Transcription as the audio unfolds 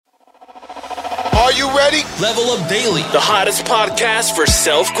Are you ready? Level Up Daily, the hottest podcast for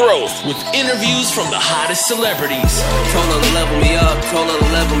self-growth with interviews from the hottest celebrities. Told her to level me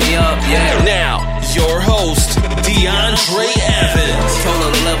up, yeah. Now, your host, DeAndre Evans. Told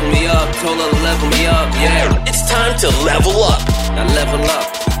her to level me up, yeah. It's time to level up. Now level up.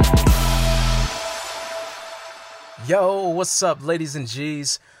 Yo, what's up, ladies and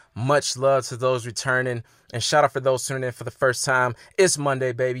G's? Much love to those returning, and shout out for those tuning in for the first time. It's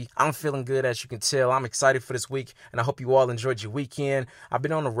Monday, baby. I'm feeling good, as you can tell. I'm excited for this week, and I hope you all enjoyed your weekend. I've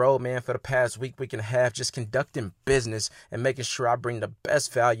been on the road, man, for the past week and a half, just conducting business and making sure I bring the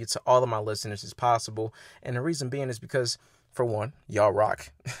best value to all of my listeners as possible. And the reason being is because, for one, y'all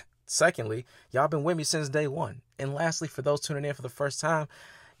rock. Secondly, y'all been with me since day one. And lastly, for those tuning in for the first time,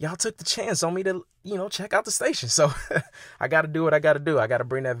 y'all took the chance on me to, check out the station. So I got to do what I got to do. I got to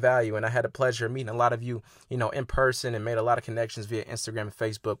bring that value. And I had the pleasure of meeting a lot of you, in person, and made a lot of connections via Instagram and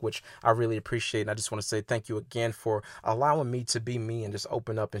Facebook, which I really appreciate. And I just want to say thank you again for allowing me to be me and just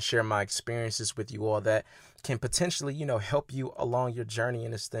open up and share my experiences with you all that can potentially, help you along your journey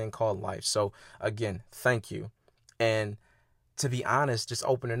in this thing called life. So again, thank you. And to be honest, just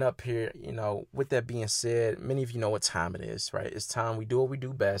opening up here, with that being said, many of you know what time it is, right? It's time we do what we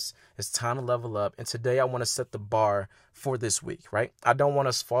do best. It's time to level up. And today I want to set the bar for this week, right? I don't want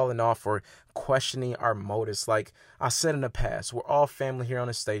us falling off or questioning our motives. Like I said in the past, we're all family here on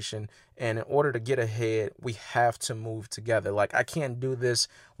the station. And in order to get ahead, we have to move together. Like I can't do this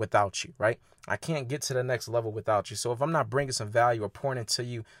without you, right? I can't get to the next level without you. So if I'm not bringing some value or pouring into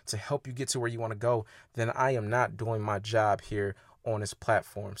you to help you get to where you want to go, then I am not doing my job here on this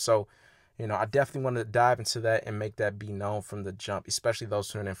platform. So, I definitely want to dive into that and make that be known from the jump, especially those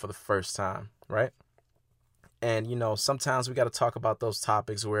tuning in for the first time, right? And, sometimes we got to talk about those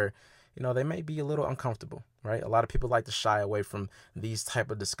topics where, they may be a little uncomfortable, right? A lot of people like to shy away from these type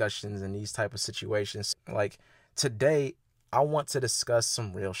of discussions and these type of situations. Like today, I want to discuss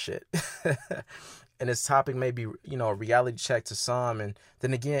some real shit. And this topic may be, a reality check to some. And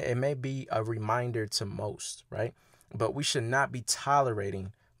then again, it may be a reminder to most, right? But we should not be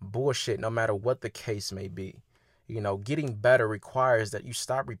tolerating bullshit no matter what the case may be. Getting better requires that you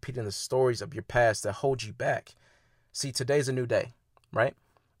stop repeating the stories of your past that hold you back. See, today's a new day, right?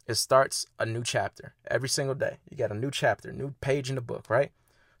 It starts a new chapter every single day. You got a new chapter, new page in the book, right?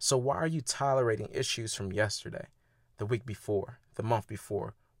 So why are you tolerating issues from yesterday, the week before, the month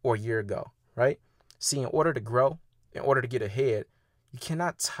before, or a year ago, right? See, in order to grow, in order to get ahead, you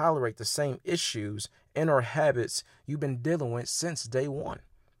cannot tolerate the same issues and or habits you've been dealing with since day one.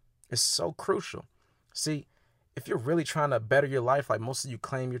 It's so crucial. See, if you're really trying to better your life like most of you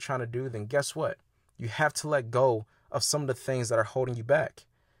claim you're trying to do, then guess what? You have to let go of some of the things that are holding you back.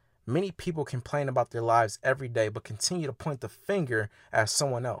 Many people complain about their lives every day, but continue to point the finger at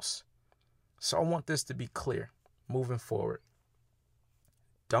someone else. So I want this to be clear moving forward.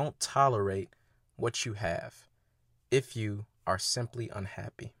 Don't tolerate what you have if you are simply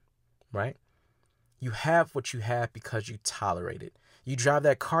unhappy, right? You have what you have because you tolerate it. You drive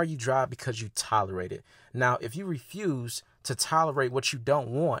that car you drive because you tolerate it. Now, if you refuse to tolerate what you don't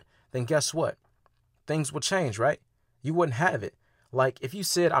want, then guess what? Things will change, right? You wouldn't have it. Like if you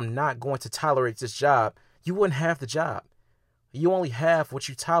said, I'm not going to tolerate this job, you wouldn't have the job. You only have what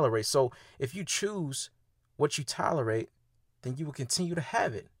you tolerate. So if you choose what you tolerate, then you will continue to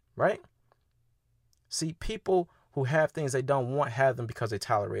have it, right? See, people who have things they don't want have them because they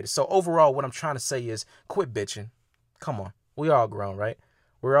tolerate it. So overall, what I'm trying to say is quit bitching. Come on. We all grown, right?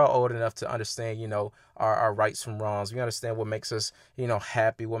 We're all old enough to understand, our rights from wrongs. We understand what makes us,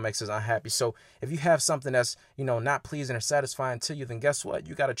 happy, what makes us unhappy. So if you have something that's, not pleasing or satisfying to you, then guess what?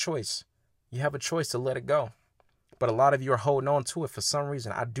 You got a choice. You have a choice to let it go. But a lot of you are holding on to it for some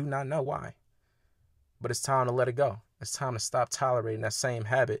reason. I do not know why. But it's time to let it go. It's time to stop tolerating that same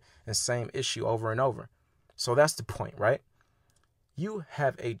habit and same issue over and over. So that's the point, right? You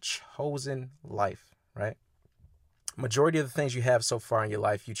have a chosen life, right? Majority of the things you have so far in your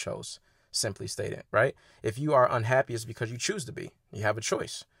life, you chose, simply stated, right? If you are unhappy, it's because you choose to be. You have a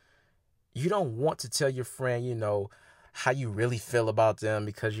choice. You don't want to tell your friend, how you really feel about them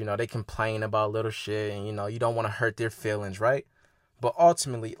because, they complain about little shit and, you don't want to hurt their feelings, right? But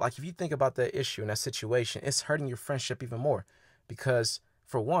ultimately, like if you think about that issue and that situation, it's hurting your friendship even more because,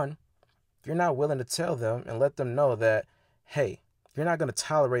 for one, you're not willing to tell them and let them know that, hey, you're not going to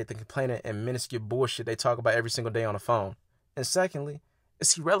tolerate the complaining and minuscule bullshit they talk about every single day on the phone. And secondly,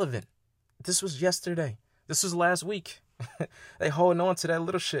 it's irrelevant. This was yesterday. This was last week. They holding on to that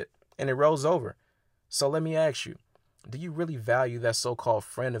little shit and it rolls over. So let me ask you, Do you really value that so-called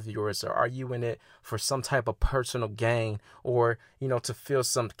friend of yours, or are you in it for some type of personal gain or, to fill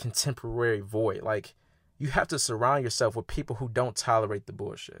some contemporary void? Like, you have to surround yourself with people who don't tolerate the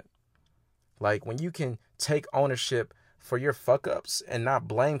bullshit. Like, when you can take ownership for your fuck-ups and not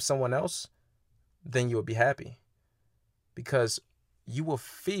blame someone else, then you will be happy. Because you will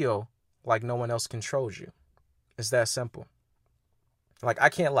feel like no one else controls you. It's that simple. Like, I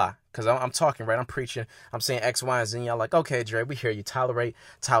can't lie, because I'm talking, right? I'm preaching. I'm saying X, Y, and Z. And y'all like, okay, Dre, we hear you. Tolerate,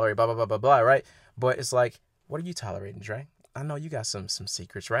 blah, blah, blah, blah, blah, right? But it's like, what are you tolerating, Dre? I know you got some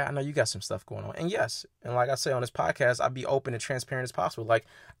secrets, right? I know you got some stuff going on. And yes, and like I say on this podcast, I'll be open and transparent as possible. Like,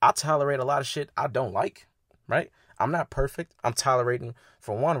 I tolerate a lot of shit I don't like, right? I'm not perfect. I'm tolerating,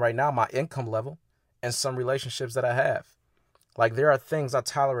 for one, right now, my income level and some relationships that I have. Like, there are things I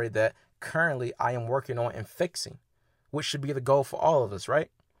tolerate that currently I am working on and fixing, which should be the goal for all of us, right?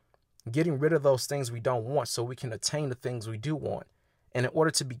 Getting rid of those things we don't want so we can attain the things we do want. And in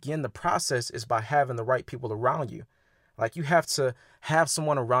order to begin the process is by having the right people around you. Like, you have to have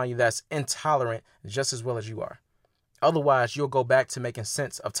someone around you that's intolerant just as well as you are. Otherwise, you'll go back to making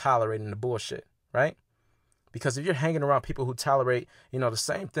sense of tolerating the bullshit, right? Because if you're hanging around people who tolerate, the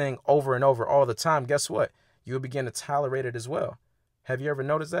same thing over and over all the time, guess what? You'll begin to tolerate it as well. Have you ever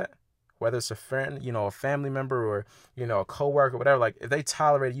noticed that? Whether it's a friend, a family member, or, a coworker, whatever, like, if they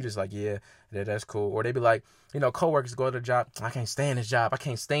tolerate it, you just like, yeah, that's cool. Or they be like, coworkers go to the job, I can't stand this job. I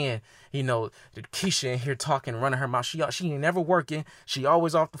can't stand, Keisha in here talking, running her mouth. She ain't never working. She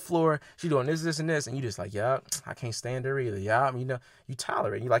always off the floor. She doing this, and this. And you just like, yeah, I can't stand her either. Yeah, you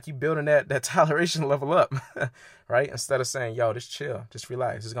tolerate. You building that toleration level up, right? Instead of saying, yo, just chill, just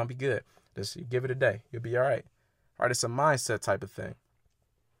relax. It's going to be good. Just give it a day. You'll be all right. All right, it's a mindset type of thing.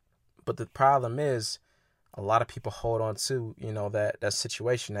 But the problem is, a lot of people hold on to, that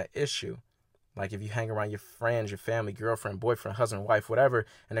situation, that issue. Like, if you hang around your friends, your family, girlfriend, boyfriend, husband, wife, whatever,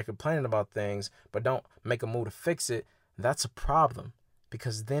 and they're complaining about things, but don't make a move to fix it, that's a problem.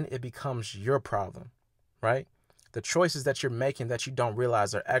 Because then it becomes your problem, right? The choices that you're making that you don't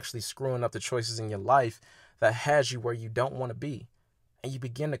realize are actually screwing up the choices in your life that has you where you don't want to be. And you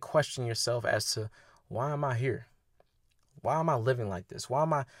begin to question yourself as to, why am I here? Why am I living like this? Why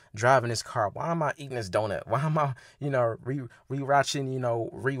am I driving this car? Why am I eating this donut? Why am I, rewatching,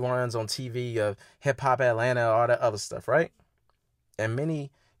 reruns on TV of Hip Hop Atlanta, all that other stuff, right? And many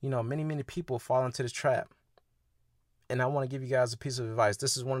people fall into this trap. And I want to give you guys a piece of advice.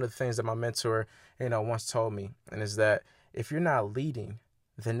 This is one of the things that my mentor, once told me. And is that if you're not leading,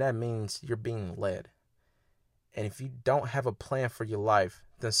 then that means you're being led. And if you don't have a plan for your life,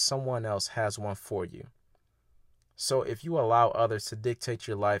 then someone else has one for you. So if you allow others to dictate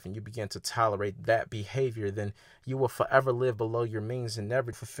your life and you begin to tolerate that behavior, then you will forever live below your means and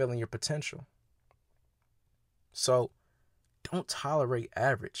never fulfilling your potential. So don't tolerate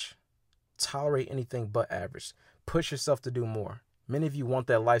average. Tolerate anything but average. Push yourself to do more. Many of you want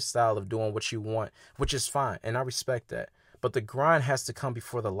that lifestyle of doing what you want, which is fine, and I respect that. But the grind has to come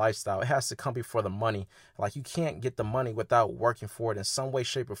before the lifestyle. It has to come before the money. Like, you can't get the money without working for it in some way,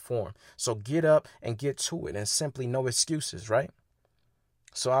 shape, or form. So get up and get to it, and simply no excuses, right?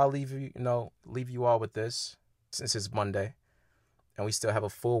 So I'll leave you all with this, since it's Monday and we still have a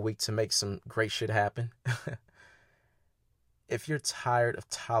full week to make some great shit happen. If you're tired of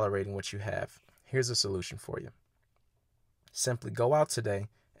tolerating what you have, here's a solution for you. Simply go out today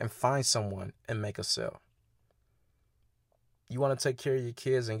and find someone and make a sale. You want to take care of your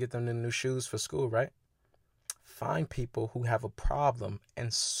kids and get them the new shoes for school, right? Find people who have a problem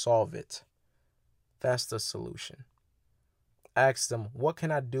and solve it. That's the solution. Ask them, what can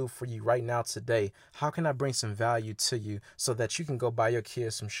I do for you right now today? How can I bring some value to you so that you can go buy your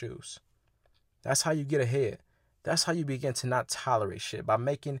kids some shoes? That's how you get ahead. That's how you begin to not tolerate shit, by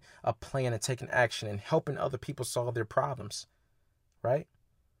making a plan and taking action and helping other people solve their problems, right?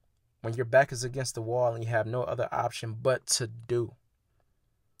 When your back is against the wall and you have no other option but to do.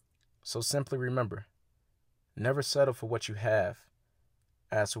 So simply remember, never settle for what you have,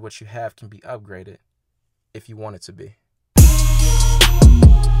 as for what you have can be upgraded if you want it to be.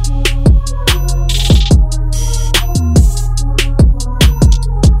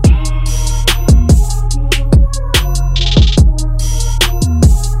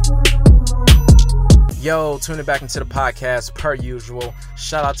 Yo, tuning back into the podcast per usual.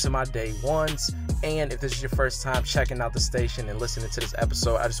 Shout out to my day ones. And if this is your first time checking out the station and listening to this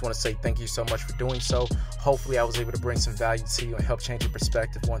episode, I just want to say thank you so much for doing so. Hopefully I was able to bring some value to you and help change your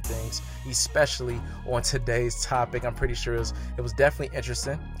perspective on things, especially on today's topic. I'm pretty sure it was definitely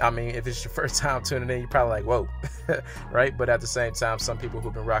interesting. I mean, if it's your first time tuning in, you're probably like, whoa, right? But at the same time, some people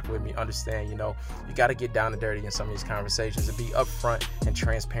who've been rocking with me understand, you got to get down and dirty in some of these conversations and be upfront and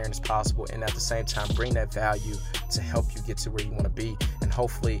transparent as possible. And at the same time, bring that value to help you get to where you want to be. And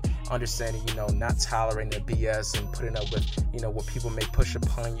hopefully understanding, not tolerating the BS and putting up with, what people may push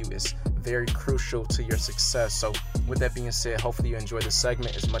upon you is very crucial to your success. So with that being said, hopefully you enjoy this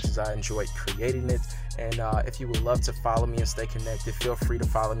segment as much as I enjoyed creating it. And if you would love to follow me and stay connected, feel free to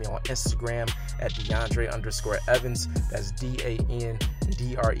follow me on Instagram at DeAndre_Evans. That's DANDRE_EVANS.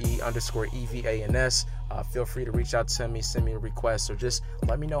 Feel free to reach out to me, send me a request, or just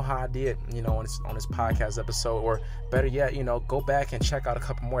let me know how I did, on this podcast episode. Or better yet, go back and check out a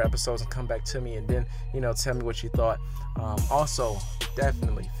couple more episodes and come back to me and then, tell me what you thought. Also,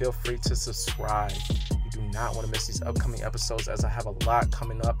 definitely feel free to subscribe. You do not want to miss these upcoming episodes, as I have a lot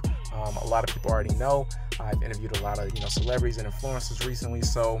coming up. A lot of people already know I've interviewed a lot of celebrities and influencers recently,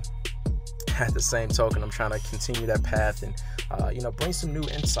 so at the same token, I'm trying to continue that path and bring some new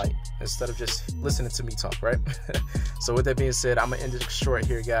insight instead of just listening to me talk, right? So with that being said, I'm gonna end it short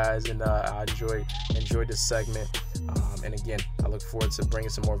here, guys, and I enjoyed this segment, and again, I look forward to bringing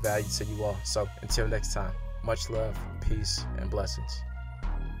some more value to you all. So until next time, much love, peace, and blessings.